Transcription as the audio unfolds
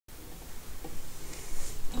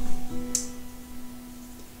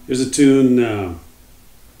Here's a tune.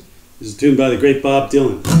 Here's a tune by the great Bob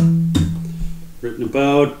Dylan, written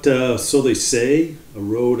about, so they say, a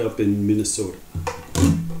road up in Minnesota.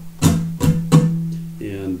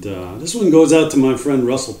 And this one goes out to my friend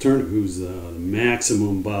Russell Turner, who's the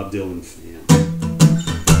maximum Bob Dylan fan.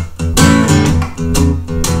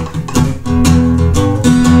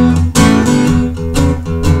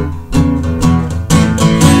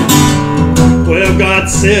 Well, God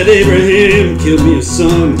said, Abraham, kill me a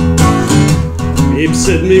son. Abe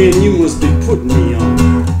said, man, you must be putting me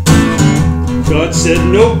on. God said,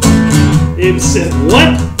 nope. Abe said,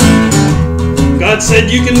 what? God said,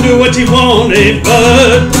 you can do what you want, Abe,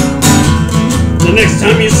 but the next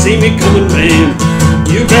time you see me coming, man,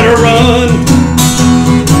 you better run.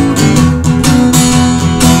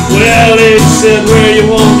 Well, Abe said, where you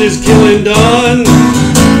want this killing done?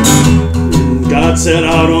 And God said,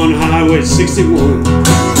 out on Highway 61.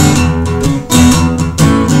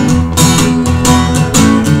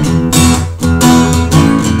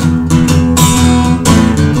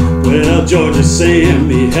 Georgia Sam,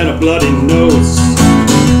 he had a bloody nose.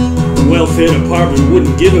 The welfare department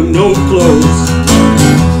wouldn't give him no clothes.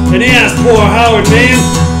 And he asked poor Howard, man,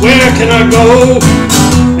 where can I go?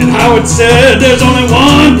 And Howard said, there's only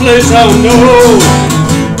one place I'll know.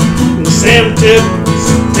 And Sam said,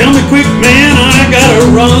 tell me quick, man, I gotta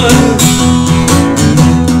run.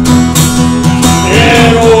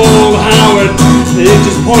 And old Howard, he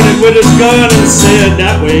just pointed with his gun and said,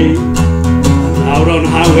 that way, out on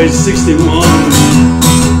Highway 61.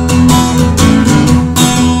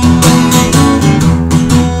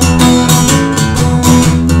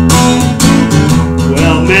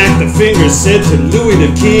 Well, Mac the Finger said to Louis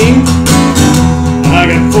the King,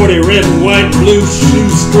 I got 40 red and white and blue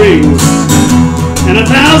shoestrings and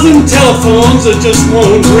 1,000 telephones that just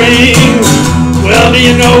won't ring. Well, do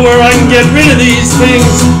you know where I can get rid of these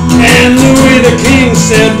things? And Louis the King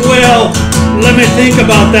said, well, let me think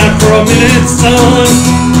about that for a minute, son.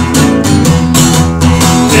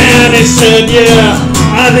 And he said, yeah,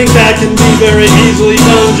 I think that can be very easily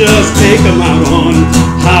done. Just take them out on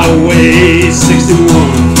Highway 61.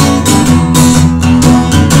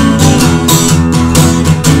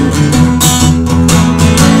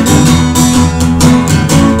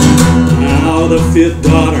 Now the fifth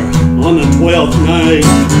daughter on the 12th night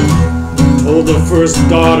told the first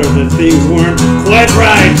daughter that things weren't quite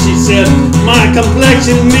right. She said, my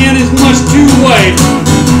complexion, man, is much too white.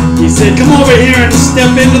 He said, come over here and step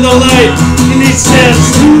into the light. And he says,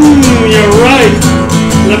 you're right.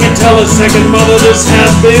 Let me tell the second mother this has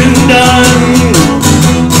been done.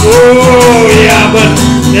 Oh, yeah, but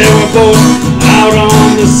they were both out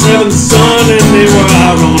on the seventh sun, and they were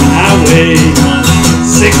out on Highway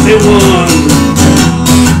 61.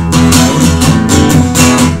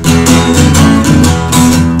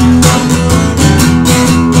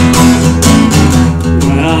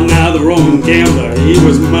 Gambler, he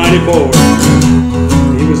was mighty bored.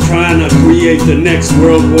 He was trying to create the next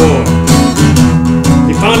world war.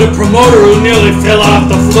 He found a promoter who nearly fell off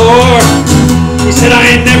the floor. He said,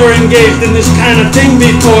 I ain't never engaged in this kind of thing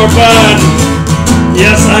before, but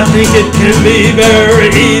yes, I think it can be very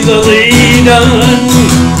easily done.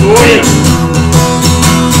 Oh yeah.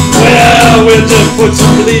 Well, we'll just put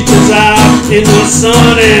some bleachers out in the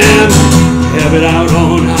sun and have it out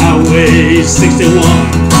on Highway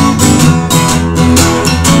 61.